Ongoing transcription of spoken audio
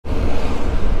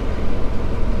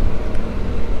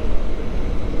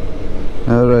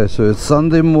Alright, so it's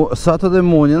Saturday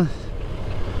morning,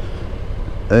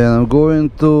 and I'm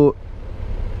going to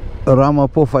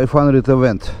Ramapo 500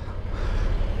 event.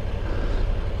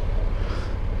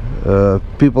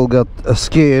 People got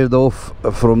scared off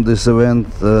from this event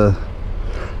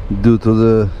due to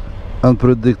the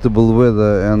unpredictable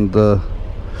weather and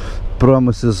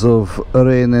promises of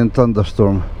rain and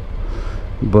thunderstorm,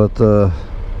 but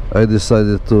I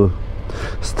decided to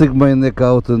stick my neck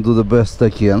out and do the best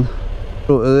I can.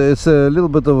 So, it's a little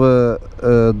bit of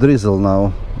a drizzle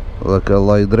now, like a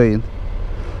light rain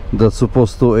that's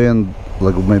supposed to end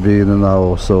like maybe in an hour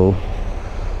or so,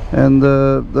 and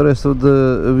the rest of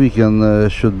the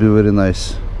weekend should be very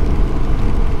nice.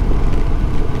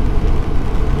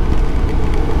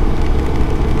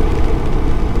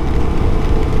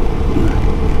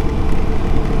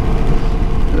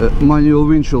 Manual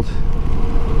windshield,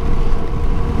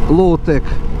 low-tech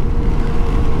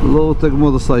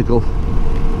motorcycle.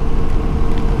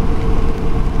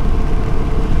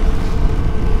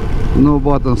 No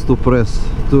buttons to press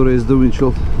to raise the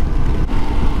windshield.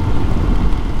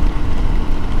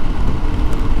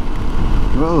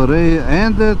 Well, rain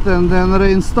ended and then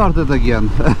rain started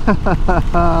again.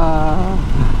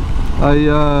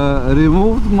 I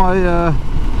removed my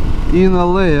inner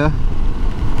layer,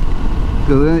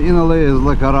 because the inner layer is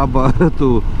like a rubber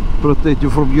to protect you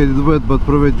from getting wet but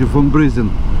prevent you from breathing.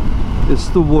 It's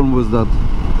too warm with that.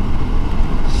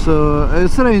 So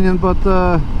it's raining, but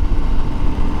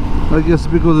I guess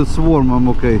because it's warm I'm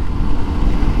okay.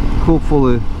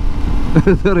 Hopefully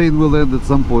the rain will end at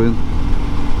some point,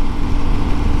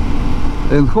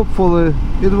 and hopefully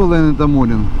it will end in the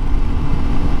morning.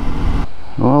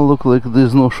 Well, look like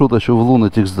there's no shortage of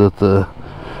lunatics that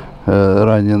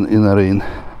running in the rain.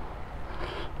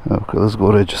 Okay, let's go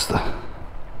register.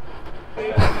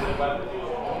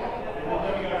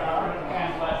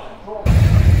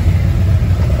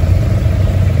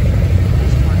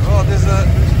 Oh, there's a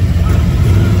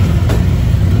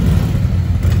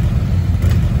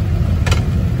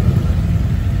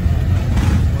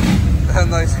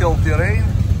nice healthy rain,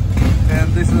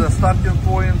 and this is a starting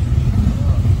point.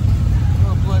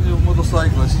 Well, plenty of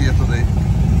motorcyclists here today.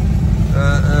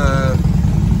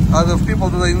 Out of people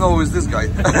that I know is this guy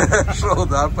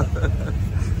showed up.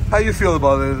 How you feel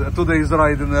about it, today's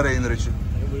ride in the rain, Richie?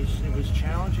 It was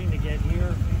challenging to get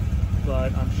here,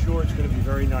 but I'm sure it's going to be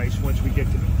very nice once we go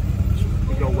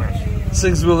west.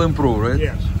 Things will improve, right?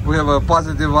 Yes. We have a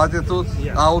positive attitude,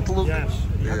 yes. outlook. Yes.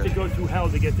 You have to go through hell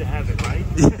to get to heaven, right?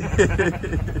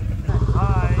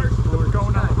 Hi, we're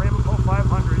going on the Ramapo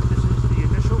 500. This is the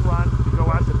initial run to go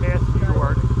out to Bath, New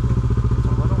York. It's a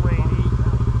little rainy,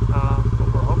 but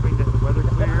we're hoping that the weather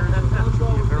clears and it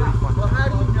should be a very fun. Well, how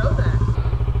do you know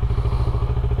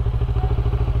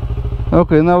that?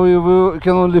 Okay, now we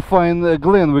can only find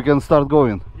Glen, we can start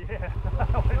going. Yeah.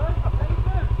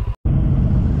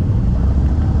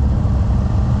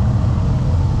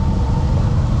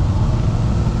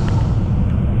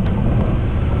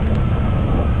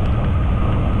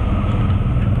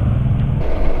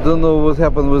 Don't know what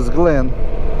happened with Glenn.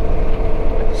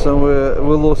 Somewhere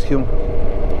we lost him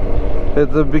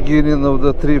at the beginning of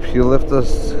the trip. He left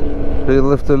us. He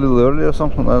left a little early or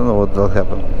something. I don't know what that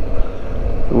happened.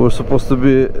 There were supposed to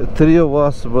be 3 of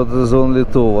us, but there's only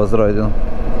 2 of us riding.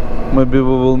 Maybe we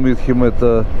will meet him at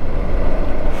the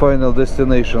final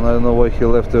destination. I don't know why he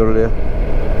left earlier.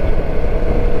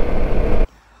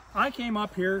 I came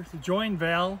up here to join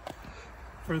Val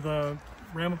for the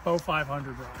Ramapo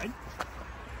 500 ride.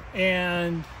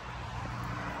 And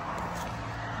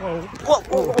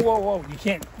whoa! You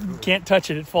can't touch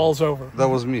it; it falls over. That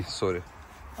was me. Sorry.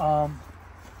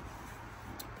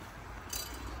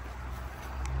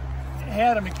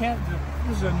 Had a mechanic.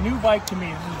 This is a new bike to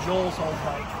me. This is Joel's old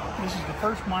bike. This is the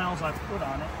first miles I've put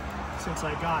on it since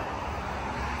I got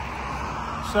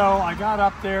it. So I got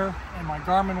up there, and my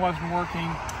Garmin wasn't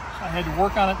working. So I had to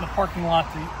work on it in the parking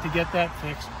lot to get that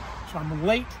fixed. So I'm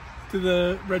late to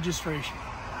the registration.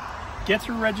 Get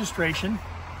through registration,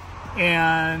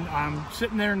 and I'm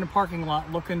sitting there in the parking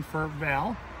lot looking for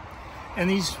Val, and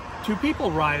these 2 people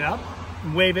ride up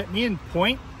and wave at me and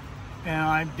point, and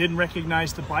I didn't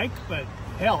recognize the bike, but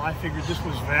hell, I figured this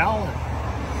was Val,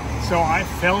 and so I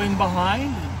fell in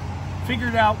behind and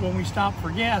figured out when we stopped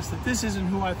for gas that this isn't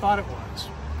who I thought it was.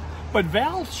 But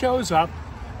Val shows up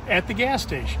at the gas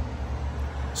station.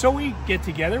 So we get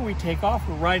together, we take off,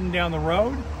 we're riding down the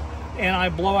road, and I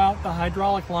blow out the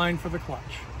hydraulic line for the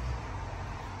clutch.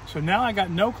 So now I got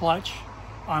no clutch.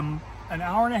 I'm an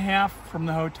hour and a half from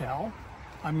the hotel.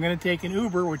 I'm going to take an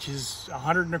Uber, which is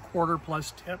 $125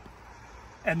 plus tip.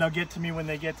 and they'll get to me when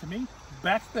they get to me.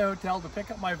 Back to the hotel to pick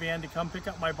up my van, to come pick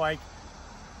up my bike,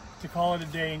 to call it a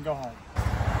day and go home. All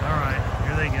right,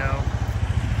 here they go.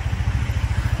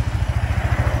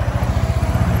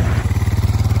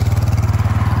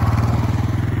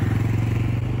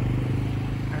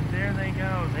 And there they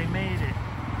go. They made it.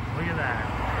 Look at that.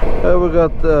 We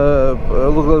got,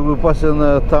 look like we're passing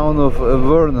the town of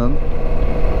Vernon,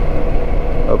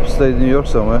 upstate New York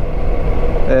somewhere,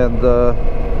 and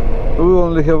we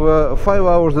only have 5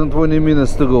 hours and 20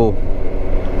 minutes to go,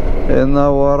 and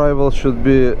our arrival should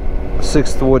be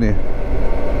 6:20,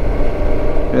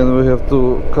 and we have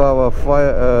to cover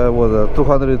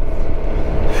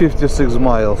 256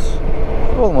 miles,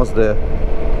 almost there.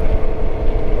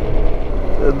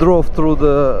 Drove through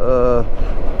the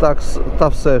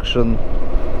tough section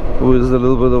with a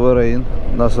little bit of a rain,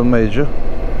 nothing major,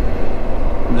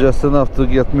 just enough to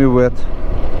get me wet,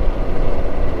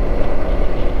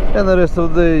 and the rest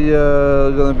of the day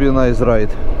gonna be a nice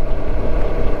ride.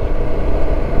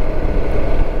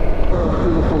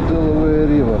 Beautiful Delaware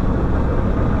River.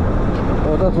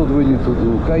 Oh, that's what we need to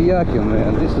do, kayaking,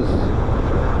 man. This is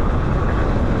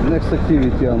next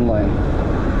activity online.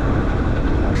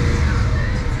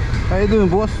 How you doing,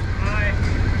 boss? Hi.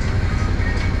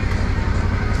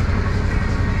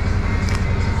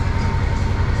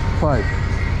 Five.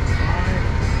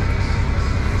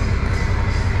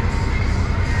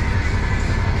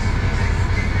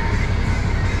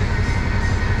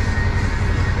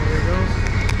 There we go.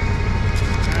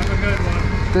 Have a good one.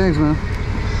 Thanks, man.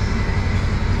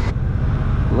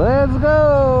 Let's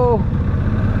go!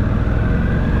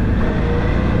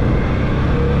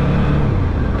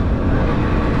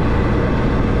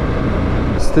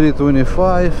 It's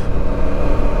 3:25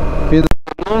 in the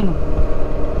afternoon,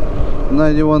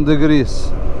 91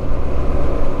 degrees,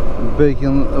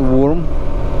 baking warm,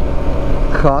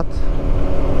 hot,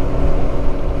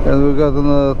 and we got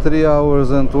another 3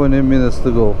 hours and 20 minutes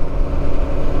to go.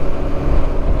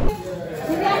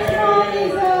 The next one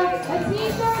is a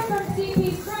t-shirt from CP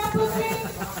Scrapbooking.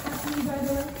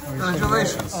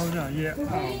 Congratulations! Oh, no, yeah. The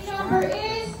winning number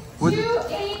is What-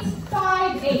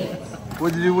 2858.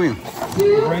 What did you win?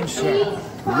 2858.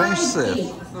 Range set.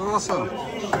 Awesome.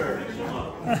 There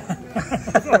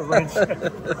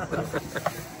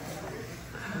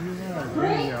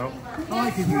you go. The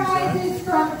next prize is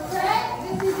from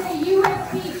Fred. This is a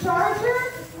USB charger.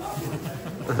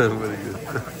 Very good.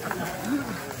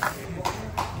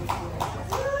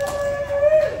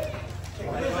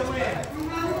 We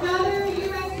have another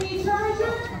USB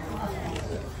charger.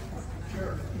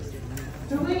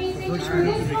 The winning ticket for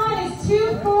this one is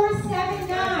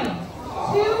 2479.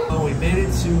 Oh, we made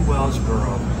it to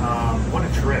Wellsboro. What a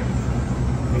trip!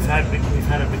 We've had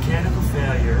a mechanical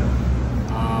failure.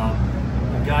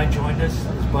 A guy joined us.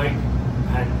 His bike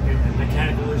had a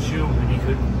mechanical issue, and he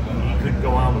couldn't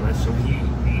go on with us, so we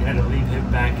had to leave him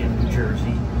back in New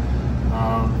Jersey.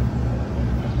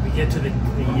 We get to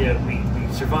we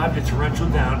survived a torrential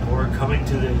downpour coming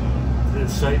to the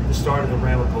site, the start of the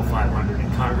Ramapo 500 in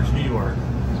Congers, New York.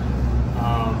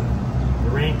 The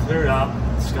rain cleared up,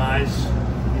 the skies,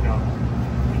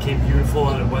 became beautiful,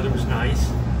 and the weather was nice.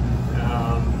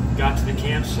 Got to the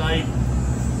campsite.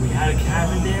 We had a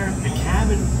cabin there. The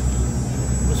cabin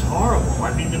was horrible.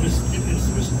 I mean, there was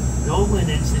no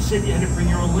linens. They said you had to bring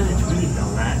your own linens. We didn't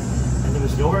know that. And there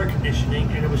was no air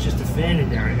conditioning, and it was just a fan in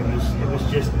there. And it was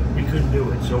just, we couldn't do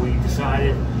it. So we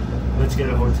decided, let's get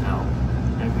a hotel.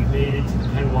 And we made it to the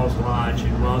Penwell's Lodge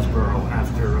in Wellsboro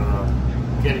after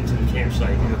getting to the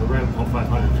campsite, the Ramapo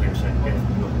 500 campsite.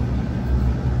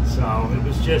 So it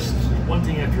was just one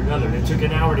thing after another. It took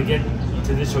an hour to get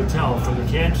to this hotel from the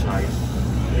campsite.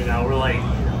 We're like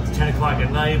 10 o'clock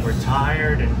at night, we're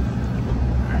tired, and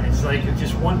it's like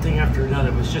just one thing after another.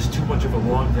 It was just too much of a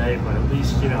long day, but at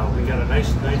least, we got a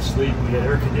nice night's sleep, we had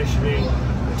air conditioning,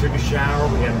 we took a shower,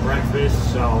 we had breakfast,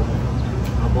 so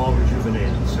I'm all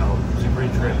rejuvenated. So it was a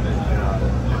great trip,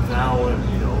 and Val,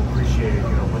 appreciate it,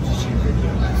 once you see the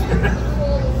video.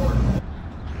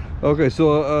 Okay,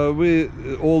 so we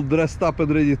all dressed up and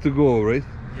ready to go, right?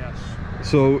 Yes.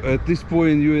 So at this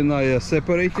point you and I are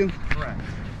separating. Correct.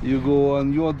 You go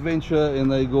on your adventure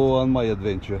and I go on my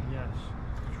adventure. Yes.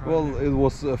 Well, it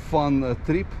was a fun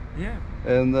trip, Yeah.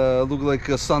 and look like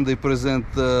Sunday present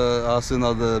us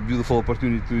another beautiful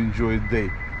opportunity to enjoy the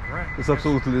day. Correct. It's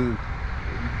absolutely,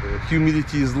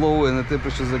 humidity is low and the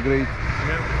temperatures are great.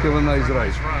 Have a nice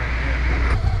ride. That's right. Yeah.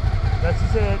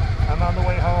 That's it. I'm on the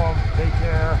way home. Take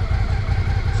care.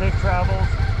 Safe travels.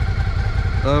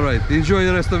 All right, enjoy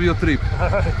the rest of your trip. All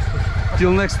right.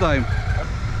 Till next time.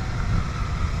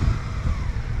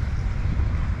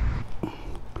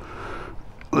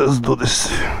 let's do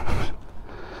this.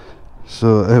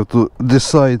 So I have to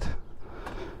decide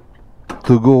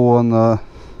to go on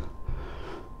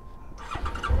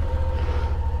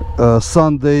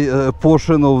Sunday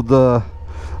portion of the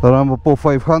Ramapo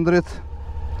 500,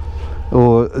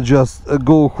 or just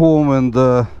go home and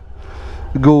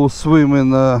go swim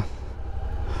in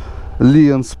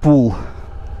Leon's pool.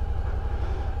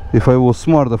 If I was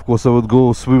smart, of course I would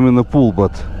go swim in the pool,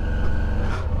 but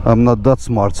I'm not that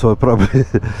smart, so I probably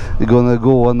gonna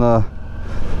go on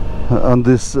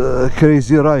this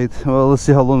crazy ride. Well, let's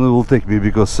see how long it will take me,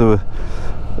 because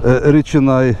Rich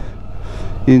and I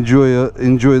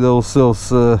enjoyed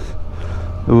ourselves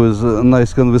with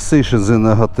nice conversations in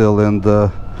the hotel and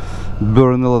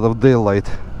burn a lot of daylight.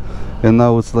 And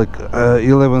now it's like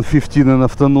 11:15 in the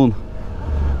afternoon,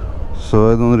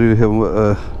 so I don't really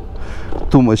have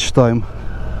too much time.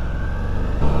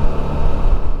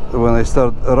 When I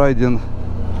start riding,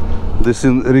 this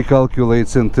thing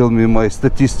recalculates and tell me my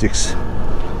statistics.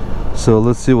 So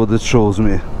let's see what it shows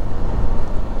me.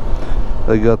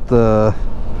 I got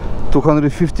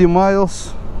 250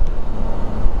 miles,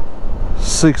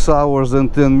 6 hours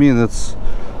and 10 minutes,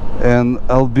 and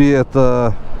I'll be at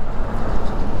the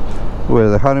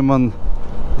Harriman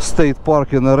State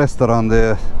Park in a restaurant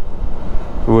there,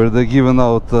 where they're giving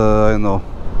out I know,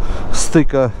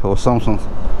 sticker or something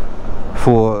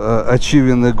for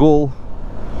achieving the goal.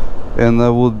 And I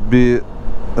would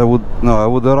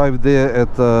arrive there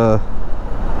at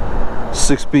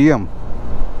 6 p.m.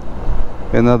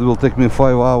 and that will take me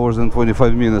 5 hours and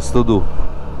 25 minutes to do.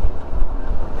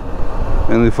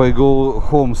 And if I go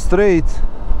home straight,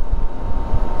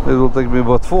 it will take me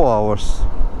about 4 hours,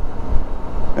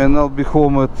 and I'll be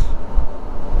home at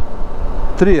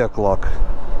 3 o'clock.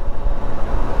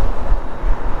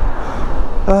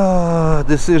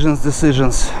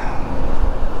 Decisions.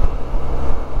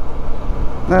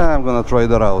 I'm gonna try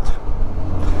that out.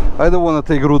 I don't want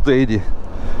to take Route 80.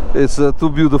 It's too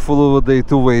beautiful of a day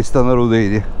to waste on Route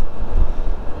 80.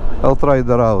 I'll try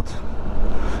that out.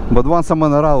 But once I'm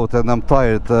on a route and I'm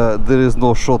tired, there is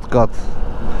no shortcut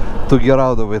to get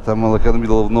out of it. I'm like in the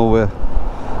middle of nowhere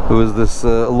with this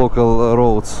local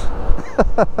roads.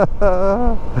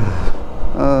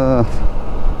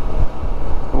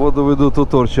 What do we do to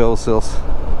torture ourselves?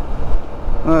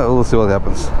 We'll see what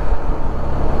happens.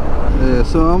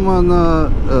 So I'm on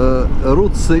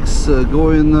Route 6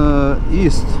 going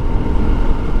east,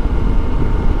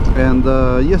 and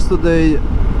yesterday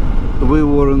we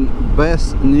were in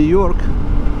Bath, New York,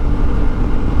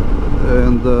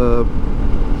 and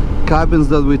cabins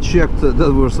that we checked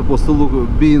that were supposed to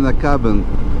be in a cabin,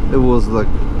 it was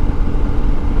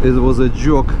a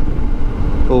joke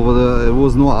over there. It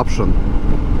was no option.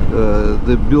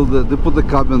 They put the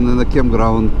cabin in a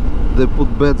campground, they put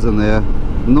beds in there,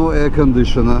 no air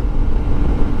conditioner,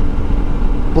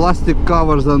 plastic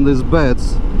covers on these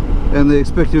beds, and they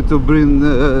expect you to bring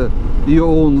your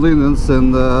own linens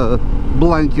and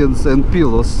blankets and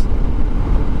pillows.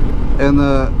 And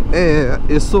air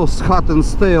is so hot and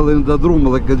stale in that room,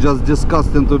 like it's just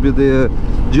disgusting to be there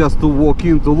just to walk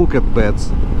in to look at beds.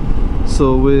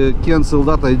 So we canceled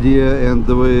that idea, and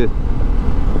we,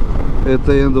 at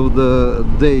the end of the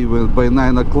day, by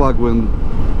 9 o'clock, when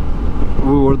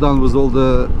we were done with all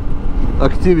the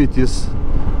activities,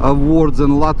 awards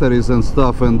and lotteries and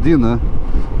stuff and dinner,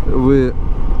 we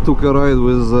took a ride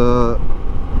with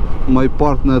my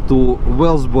partner to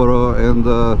Wellsboro and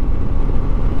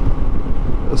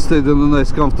stayed in a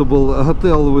nice comfortable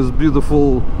hotel with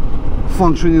beautiful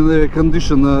functioning air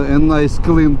conditioner and nice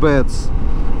clean beds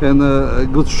and a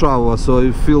good shower, so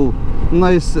I feel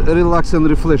nice, relaxed and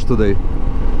refreshed today.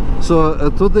 So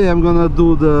today I'm gonna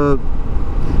do the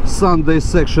Sunday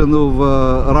section of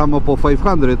Ramapo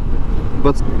 500.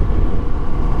 But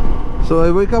so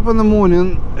I wake up in the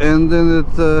morning and then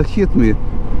it hit me.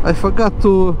 I forgot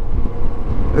to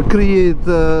create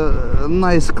a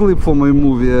nice clip for my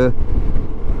movie.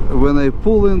 When I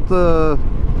pull into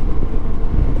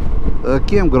a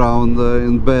campground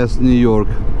in Bath, New York,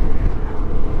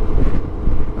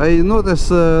 I notice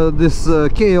this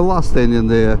KLR standing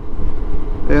there,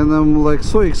 and I'm like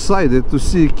so excited to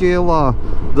see KLR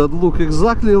that look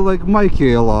exactly like my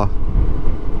KLR.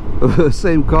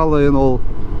 Same color and all,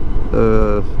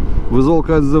 with all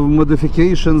kinds of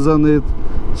modifications on it.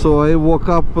 So I walk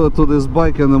up to this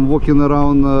bike and I'm walking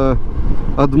around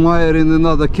admiring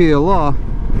another KLR,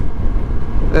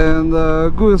 and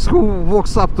guess who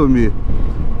walks up to me?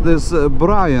 This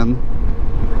Brian,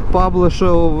 publisher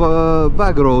of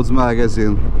Backroads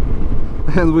magazine,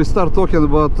 and we start talking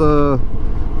about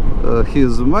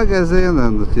his magazine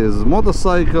and his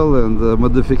motorcycle and the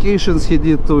modifications he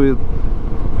did to it.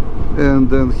 and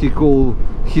then he called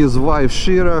his wife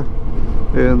Shira,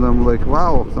 and I'm like,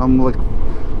 wow,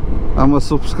 I'm a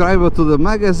subscriber to the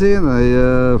magazine.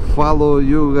 I follow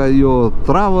your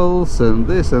travels and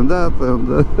this and that,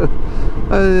 and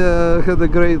I had a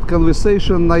great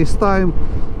conversation, nice time.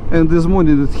 And this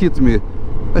morning it hit me,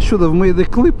 I should have made a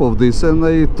clip of this, and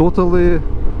I totally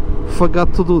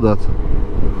forgot to do that.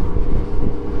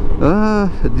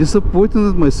 Disappointed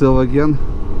at myself again.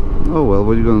 Oh well,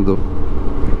 what are you gonna do?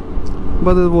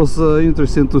 But it was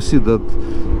interesting to see that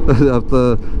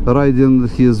after riding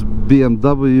his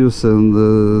BMWs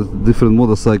and different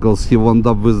motorcycles, he wound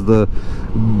up with the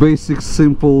basic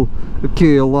simple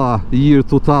KLR year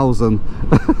 2000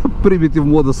 primitive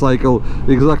motorcycle,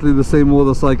 exactly the same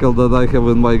motorcycle that I have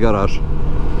in my garage.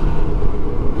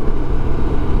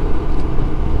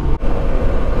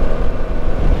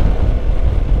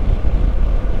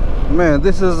 Man,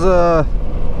 this is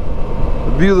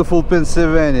beautiful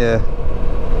Pennsylvania.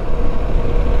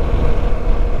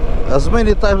 As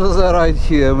many times as I ride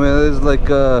here, man, it's like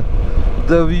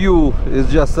the view is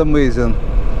just amazing.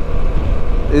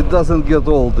 It doesn't get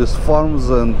old. These farms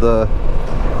and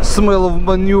smell of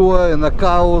manure and the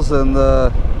cows and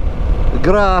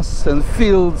grass and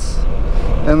fields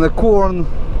and the corn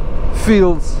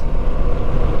fields.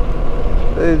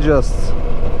 It's just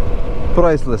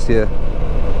priceless here.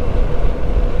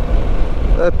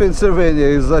 Pennsylvania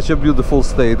is such a beautiful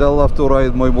state. I love to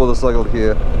ride my motorcycle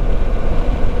here.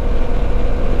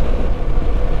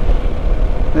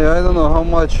 Yeah, I don't know how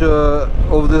much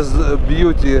of this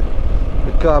beauty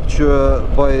captured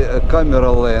by a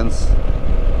camera lens.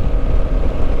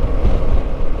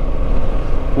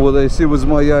 What I see with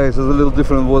my eyes is a little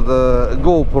different what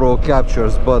GoPro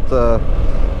captures, but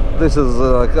this is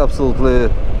like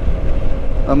absolutely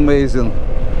amazing.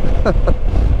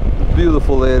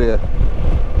 Beautiful area.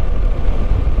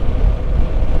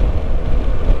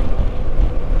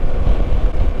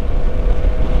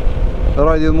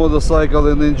 Riding motorcycle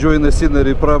and enjoying the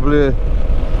scenery probably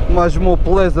much more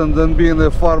pleasant than being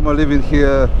a farmer living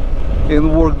here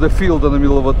and work the field in the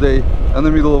middle of a day, in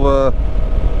the middle of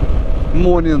a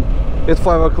morning at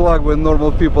 5 o'clock when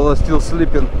normal people are still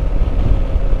sleeping.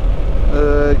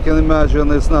 I can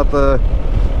imagine it's not an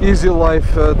easy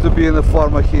life to be in a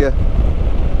farmer here.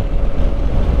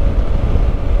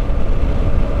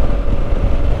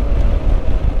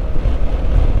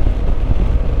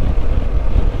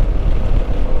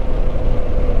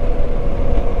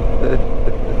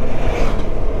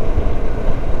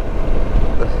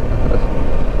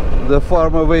 The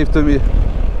farmer waved to me.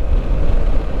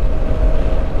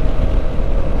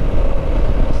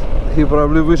 He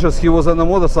probably wishes he was on a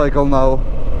motorcycle now,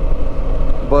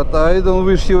 but I don't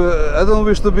wish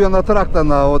to be on a tractor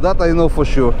now. That I know for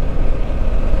sure.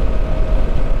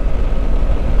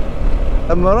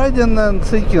 I'm riding and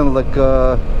thinking like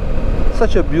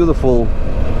such a beautiful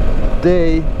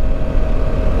day,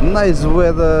 nice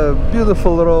weather,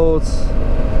 beautiful roads.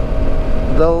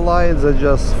 The lines are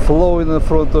just flowing in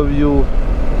front of you.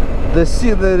 The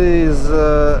scenery is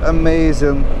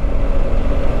amazing.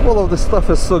 All of the stuff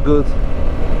is so good,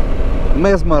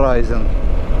 mesmerizing.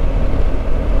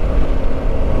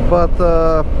 But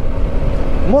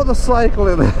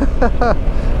motorcycling,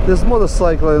 this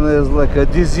motorcycling is like a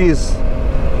disease.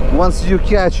 Once you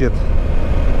catch it,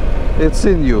 it's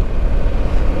in you.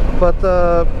 But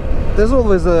there's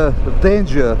always a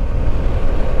danger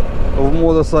of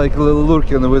motorcycle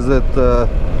lurking with that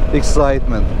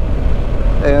excitement,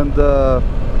 and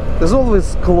there's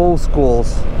always close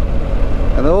calls,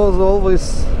 and there's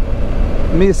always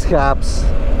mishaps,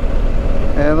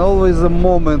 and always a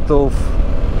moment of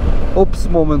oops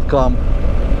moment come,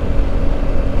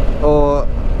 or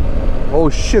oh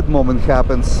shit moment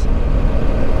happens,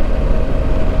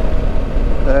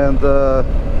 and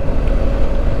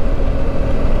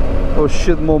oh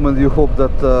shit moment you hope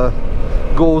that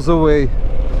goes away.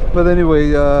 But anyway,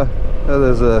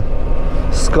 there's a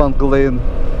skunk lane.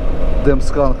 Damn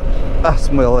skunk. I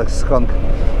smell like skunk.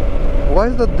 Why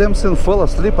is that damn thing fell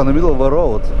asleep on the middle of a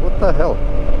road? What the hell?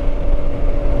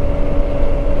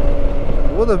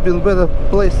 Would have been better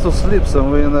place to sleep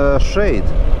somewhere in a shade.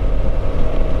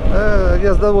 I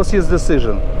guess that was his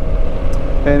decision.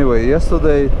 Anyway,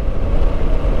 yesterday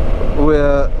we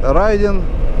were riding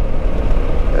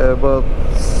about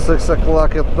 6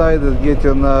 o'clock at night and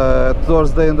getting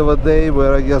towards the end of the day,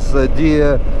 where I guess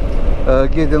deer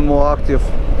getting more active.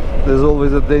 There's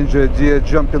always a danger, deer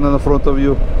jumping in front of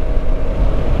you.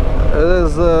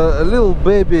 There's a little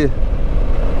baby,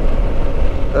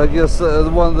 I guess the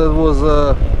one that was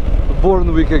born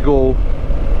a week ago.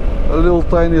 A little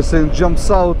tiny thing jumps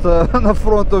out in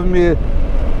front of me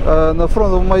on the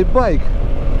front of my bike,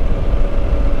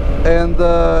 and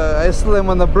I slammed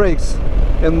on the brakes,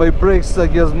 and my brakes, I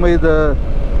guess, made a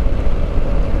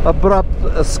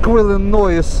abrupt squealing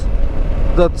noise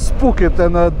that spooked it,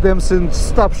 and damn thing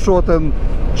stopped short and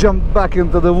jumped back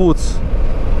into the woods.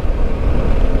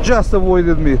 Just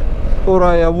avoided me, or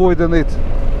I avoided it,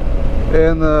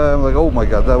 and I'm like, oh my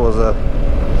god, that was a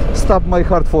stopped my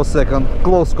heart for a second.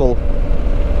 Close call.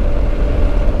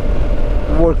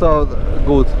 Worked out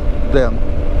good then.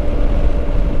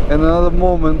 And another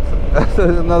moment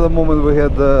we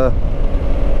had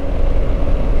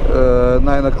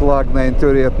 9 o'clock,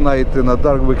 9:30 at night in the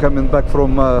dark. We're coming back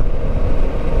from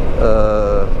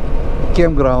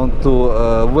campground to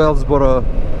Wellsboro,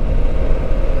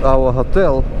 our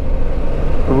hotel.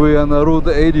 We're on Route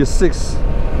 86,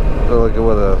 like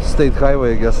what, a state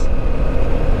highway, I guess.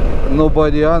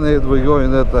 Nobody on it. We're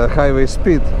going at highway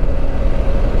speed.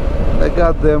 I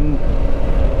got them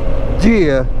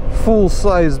deer,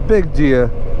 full-size big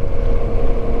deer,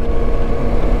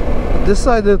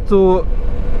 decided to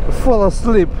fall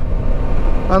asleep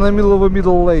in the middle of a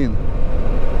middle lane.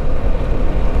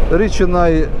 Rich and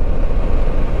I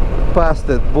passed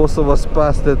it, both of us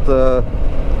passed it a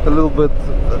little bit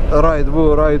right. We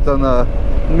were right on the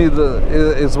middle,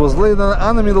 it was lane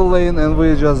on the middle lane, and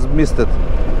we just missed it,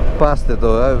 passed it.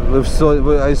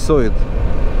 I saw it.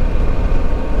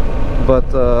 But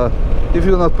if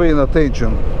you're not paying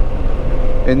attention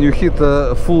and you hit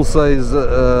a full-size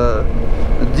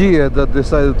deer that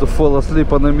decided to fall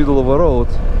asleep on the middle of a road,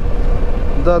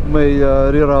 that may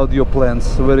reroute your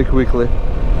plans very quickly.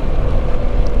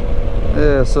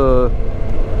 Yeah, so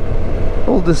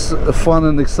all this fun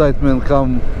and excitement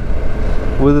come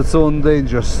with its own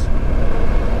dangers.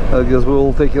 I guess we're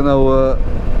all taking our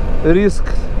risk,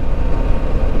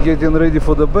 getting ready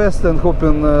for the best and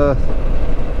hoping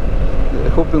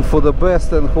for the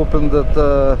best, and hoping that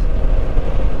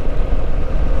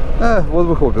what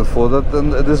we're hoping for, that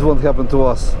this won't happen to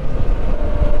us.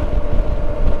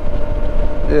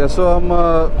 Yeah, so I'm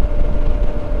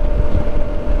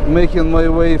making my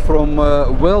way from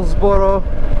Wellsboro,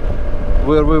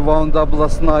 where we wound up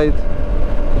last night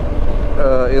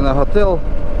in a hotel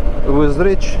with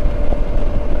Rich,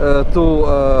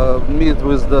 to meet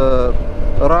with the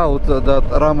route that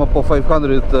Ramapo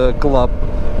 500 club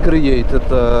created,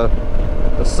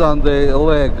 Sunday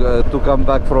leg, to come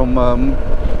back from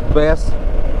Bass,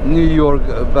 New York,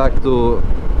 back to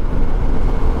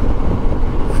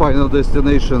final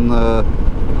destination,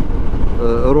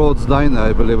 Rhodes Diner,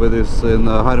 I believe it is, in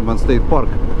Harriman State Park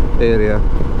area.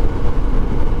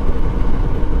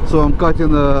 So I'm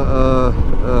cutting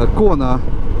a corner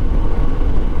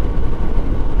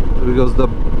because the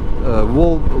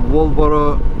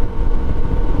Wellsboro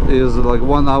is like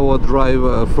 1 hour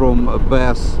drive from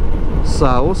Bass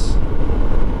south.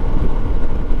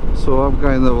 So I'm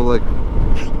kind of like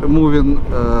moving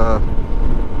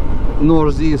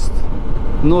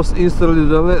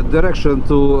northeasterly direction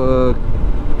to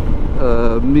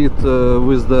meet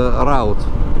with the route.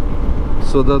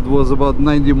 So that was about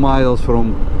 90 miles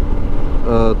from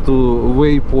to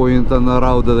waypoint on the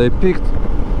route that I picked,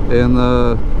 and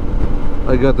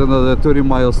I got another 30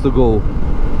 miles to go.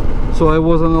 So I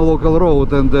was on a local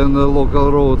road, and then the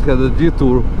local road had a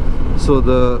detour, so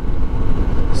the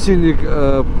scenic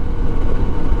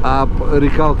app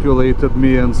recalculated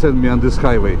me and sent me on this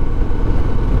highway.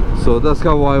 So that's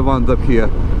how I wound up here.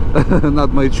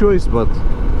 Not my choice, but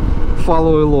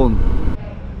follow along.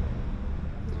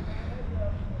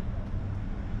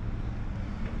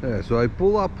 Yeah, so I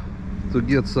pull up to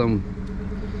get some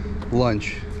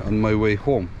lunch on my way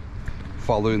home,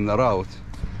 following the route,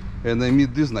 and I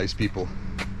meet these nice people.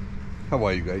 How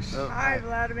are you guys? Hi,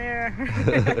 Vladimir.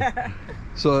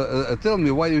 So tell me,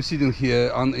 why are you sitting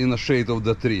here in the shade of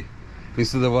the tree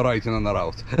instead of riding on the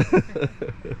route?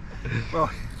 Well,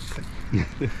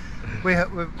 we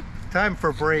have time for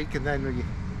a break, and then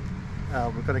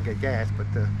we're gonna get gas, but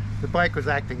the bike was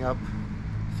acting up,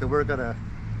 so we're gonna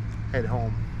head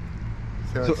home.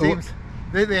 So it seems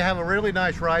they have a really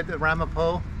nice ride at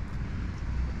Ramapo,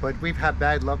 but we've had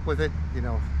bad luck with it. You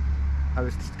know, I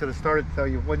was gonna start to tell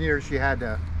you, one year she had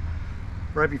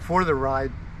right before the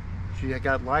ride, she had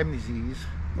got Lyme disease.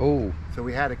 Oh. So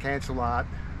we had to cancel out.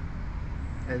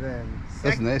 And then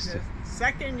that's nasty. The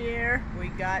second year we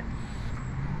got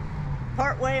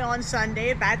partway on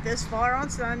Sunday, about this far on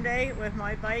Sunday with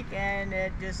my bike, and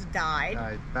it just died.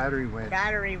 Battery went.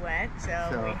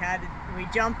 So we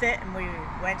jumped it and we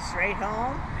went straight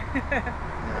home.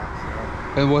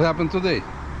 Yeah, and what happened today?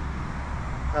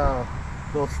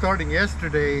 Well, starting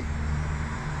yesterday,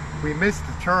 we missed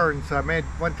the turn, so I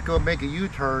went to go make a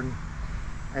U-turn,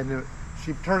 and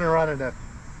she turned around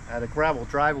at a gravel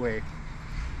driveway,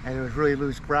 and it was really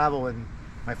loose gravel, and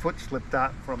my foot slipped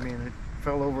out from me, and it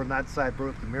fell over on that side,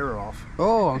 broke the mirror off.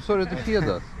 Oh, I'm sorry to hear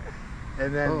that.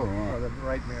 And then, the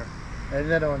right mirror. And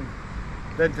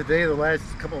then today, the last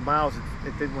couple of miles,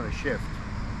 it didn't want to shift.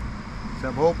 So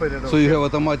I'm hoping it'll. So you have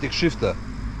automatic shifter?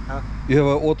 Huh? You have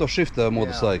an auto shifter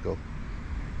motorcycle?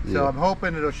 Yeah. So I'm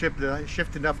hoping it'll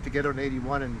shift enough to get on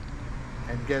 81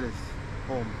 and get us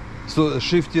home. So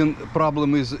shifting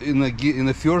problem is in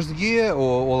the first gear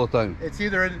or all the time? It's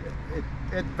either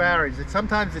it varies.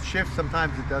 Sometimes it shifts,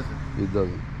 sometimes it doesn't. It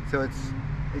doesn't. So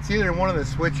it's either in one of the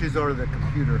switches or the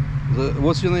computer.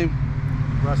 What's your name?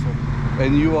 Russell.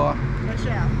 And you are?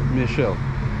 Michelle. Michelle.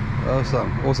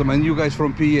 Awesome. Awesome. And you guys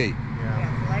from PA?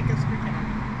 Yeah. Lancaster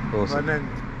County. Awesome. And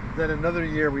then another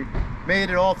year we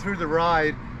made it all through the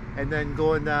ride, and then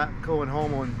going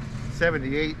home on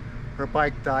 78, her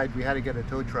bike died. We had to get a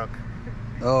tow truck.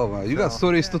 Oh wow, you got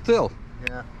stories to tell.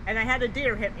 Yeah. And I had a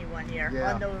deer hit me one year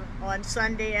on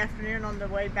Sunday afternoon on the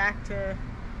way back to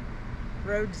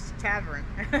Rhodes Tavern.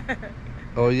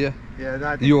 Oh yeah?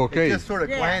 Yeah. You okay? It just sort of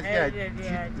glanced.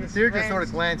 The deer just sort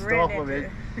of glanced off of it.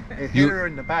 It hit her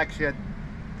in the back. She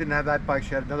didn't have that bike.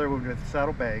 She had another one with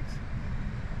saddlebags.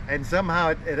 And somehow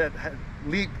it had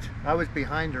leaped. I was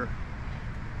behind her.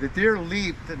 The deer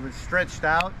leaped and was stretched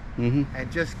out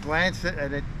and just glanced it,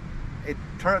 and it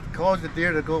caused the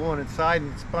deer to go on its side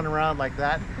and spun around like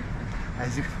that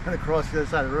as you went across the other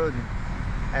side of the road.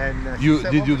 And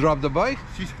did you drop the bike?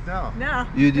 She said no. No.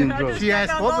 You didn't drop. She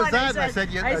asked, "What was that?" And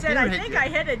I said, I think I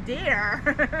hit a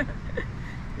deer.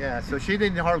 Yeah, so she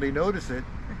didn't hardly notice it,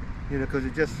 because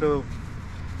it just so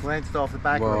glanced off the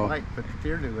back of her light, but the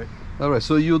deer knew it. All right,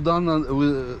 so you done?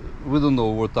 We don't know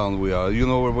what town we are. You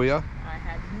know where we are? I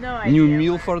had no idea. New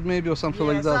Milford maybe or something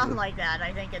like that. Something like that.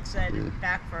 I think it said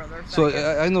back further. So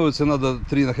I know it's another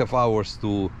 3.5 hours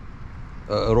to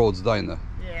Rhodes Diner.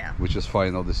 Yeah. Which is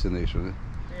final destination.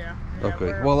 Yeah.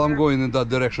 Okay. Well, I'm going in that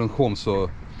direction home,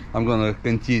 so I'm gonna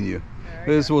continue.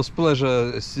 It was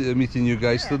pleasure meeting you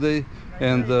guys today,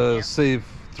 and safe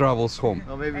travels home.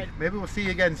 Well, maybe we'll see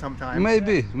you again sometime.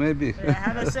 Maybe. Yeah,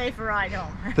 have a safe ride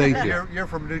home. Thank you. You're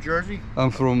from New Jersey?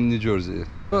 I'm from New Jersey.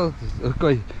 Well,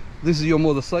 okay. This is your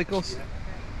motorcycles.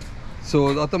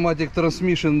 So the automatic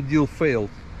transmission deal failed.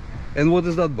 And what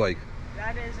is that bike?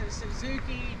 That is a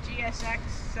Suzuki GSX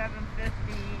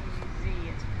 750Z.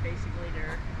 It's basically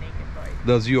their naked bike.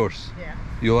 That's yours? Yeah.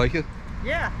 You like it?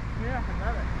 Yeah, I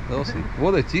love it. Awesome.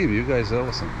 What a team. You guys are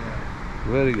awesome.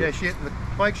 Very good. Yeah, the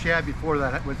bike she had before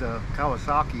that was a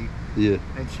Kawasaki. Yeah.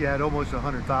 And she had almost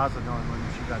 100,000 on when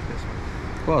she got this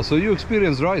one. Wow, so you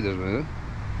experienced riders, man.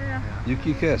 Yeah. You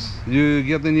kick ass. You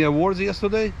get any awards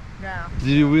yesterday? No. Did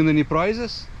you win any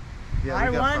prizes? Yeah, I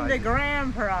we got won prizes. the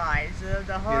grand prize,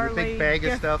 the Harley. The big bag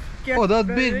of stuff. Oh, that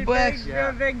big bag?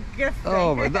 Yeah. Big gift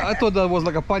Oh, thing. I thought that was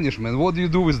like a punishment. What do you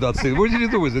do with that thing? What did you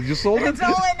do with it? You sold it? It's all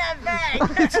in that bag.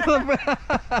 It's in the bag.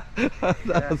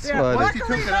 That's funny. Once you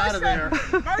took it out of there.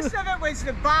 Most of it was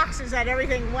the boxes that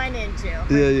everything went into.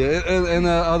 Yeah. And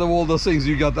out of all those things,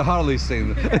 you got the Harley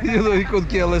thing. You could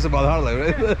care less about Harley,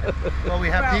 right? Well, we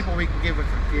have people we can give it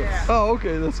for gifts. Yeah. Oh,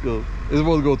 okay, that's cool. It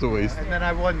won't go to waste. And then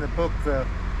I won the book,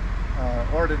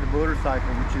 Art in the Motorcycle,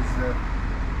 which is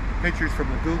pictures from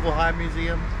the Guggenheim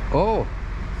Museum. Oh,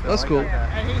 So that's I cool. got that.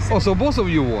 And he said, Oh, so both of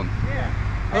you won.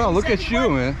 yeah. And Oh, he look said at he you,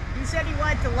 wanted- man. He said he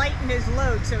wanted to lighten his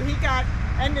load, so he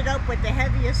ended up with the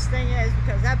heaviest thing is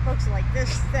because that book's like this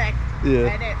thick,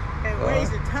 Yeah. and it weighs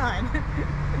a ton.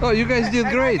 Oh, you guys did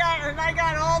great. And I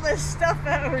got all this stuff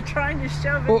that we're trying to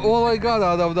shove in. All I got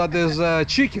out of that is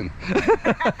chicken.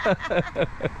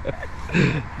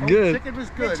 Good. Chicken was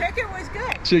The good. chicken was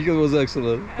good. Chicken was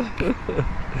excellent.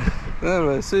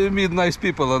 Alright, so you meet nice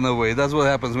people on the way. That's what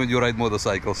happens when you ride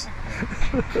motorcycles.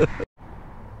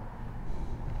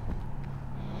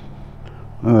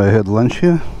 I had lunch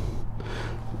here.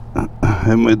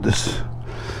 I met this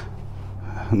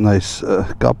nice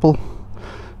couple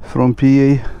from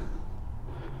PA.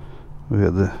 We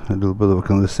had a little bit of a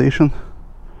conversation.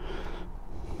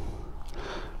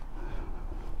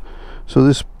 So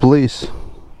this place,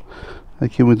 I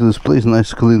came into this place,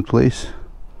 nice clean place.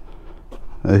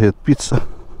 I had pizza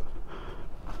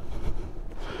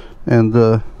and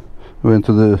went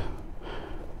to the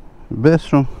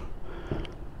bathroom,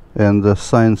 and the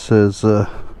sign says the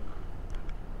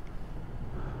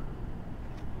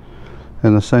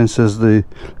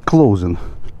closing.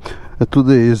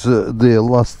 Today is their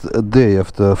last day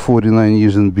after 49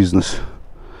 years in business.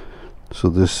 So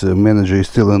this manager is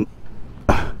still in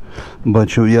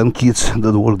bunch of young kids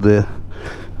that work there.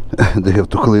 They have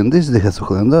to clean this, they have to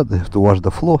clean that, they have to wash the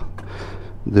floor,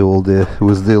 They all there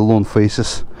with their lone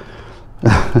faces,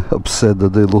 upset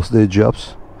that they lost their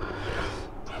jobs.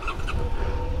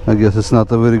 I guess it's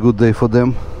not a very good day for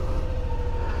them.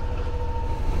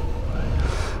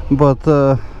 But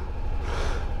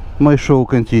my show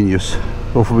continues.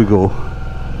 Off we go.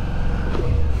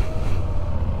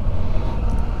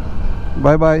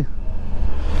 Bye bye.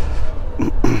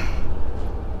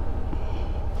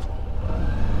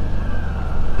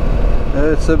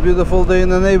 It's a beautiful day in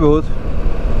the neighborhood.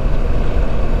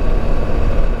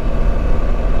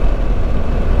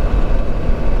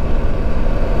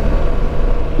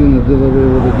 In the delivery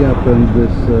with the Gap and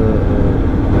this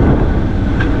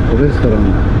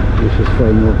restaurant, which is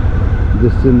final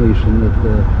destination at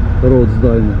Rhodes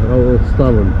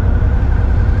Tavern.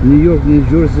 New York, New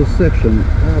Jersey section,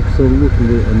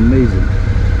 absolutely amazing.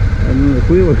 And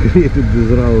whoever created this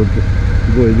route,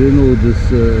 boy, they know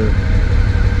this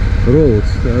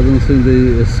roads. I don't think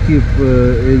they skip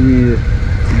any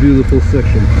beautiful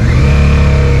section.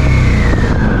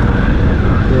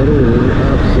 The road is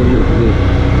absolutely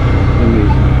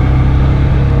amazing.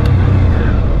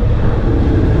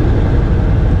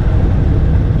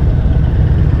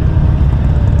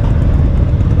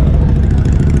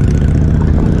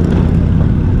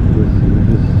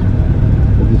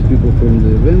 These people from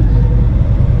the event,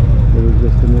 there is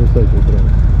just a motorcycle crowd.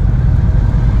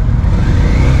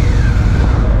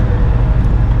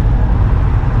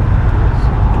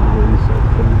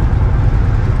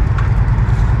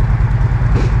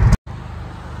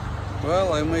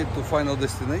 Well, I made to final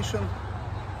destination.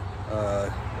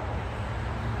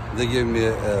 They gave me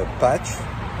a patch,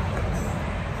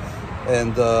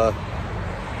 and I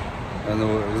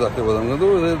know exactly what I'm gonna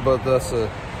do with it, but that's a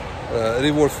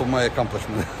reward for my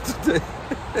accomplishment today.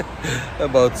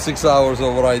 About 6 hours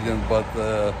of riding, but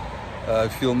I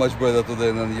feel much better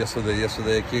today than yesterday.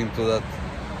 Yesterday I came to that,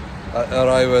 I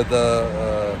arrived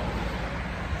at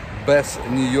Best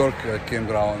New York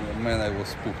campground. Man, I was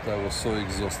spooked. I was so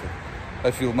exhausted.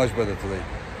 I feel much better today.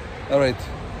 All right,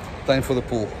 time for the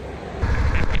pool.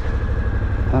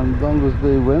 I'm done with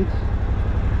the event.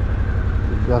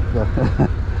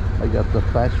 I got the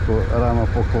patch for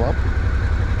Ramapo Club.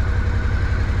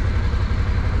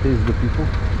 Here's the people.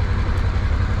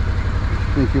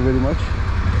 Thank you very much.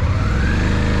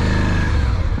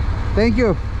 Thank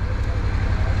you.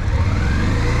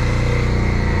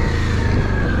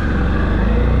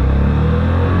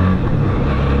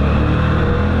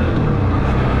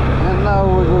 And now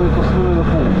we're going to swim in the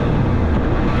pool.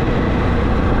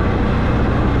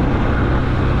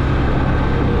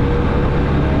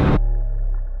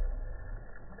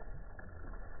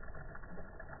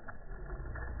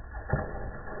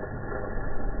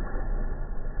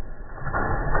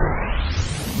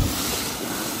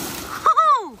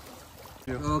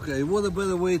 Okay, what a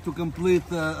better way to complete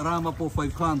Ramapo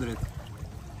 500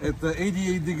 at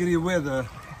 88-degree weather,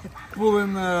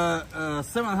 pulling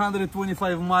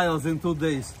 725 miles in 2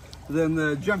 days,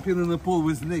 than jumping in the pool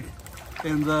with Nick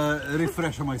and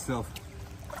refreshing myself.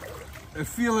 A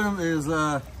feeling is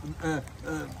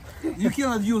you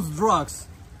cannot use drugs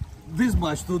this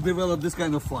much to develop this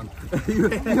kind of fun. you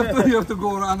have to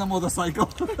go on a motorcycle.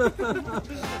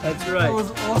 That's right. That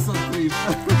was awesome trip.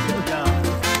 Yeah.